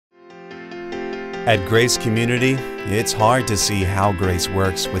At Grace Community, it's hard to see how grace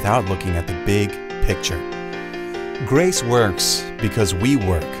works without looking at the big picture. Grace works because we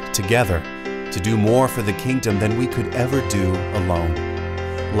work together to do more for the kingdom than we could ever do alone.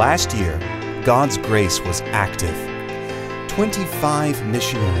 Last year, God's grace was active. 25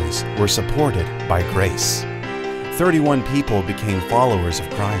 missionaries were supported by grace. 31 people became followers of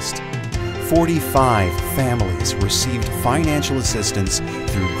Christ. 45 families received financial assistance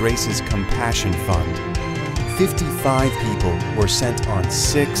through Grace's Compassion Fund. 55 people were sent on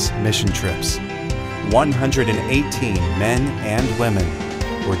 6 mission trips. 118 men and women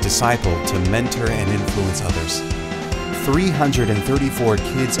were discipled to mentor and influence others. 334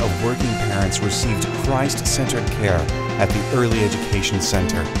 kids of working parents received Christ-centered care at the Early Education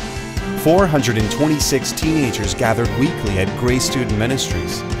Center. 426 teenagers gathered weekly at Grace Student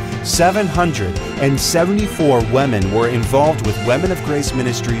Ministries. 774 women were involved with Women of Grace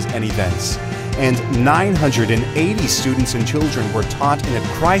ministries and events, and 980 students and children were taught in a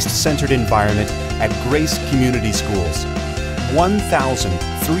Christ-centered environment at Grace Community Schools.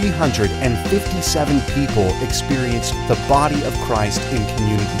 1,357 people experienced the body of Christ in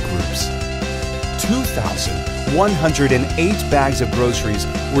community groups. 2,108 bags of groceries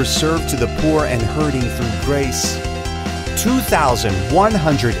were served to the poor and hurting through Grace.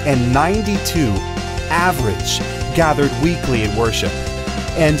 2,192 average gathered weekly in worship,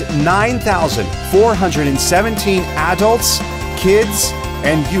 and 9,417 adults, kids,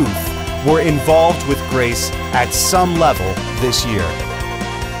 and youth were involved with Grace at some level this year.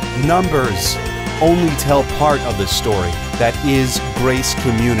 Numbers only tell part of the story that is Grace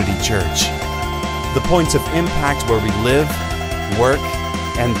Community Church. The points of impact where we live, work,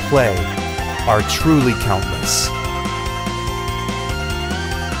 and play are truly countless.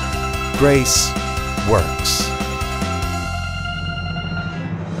 Grace works.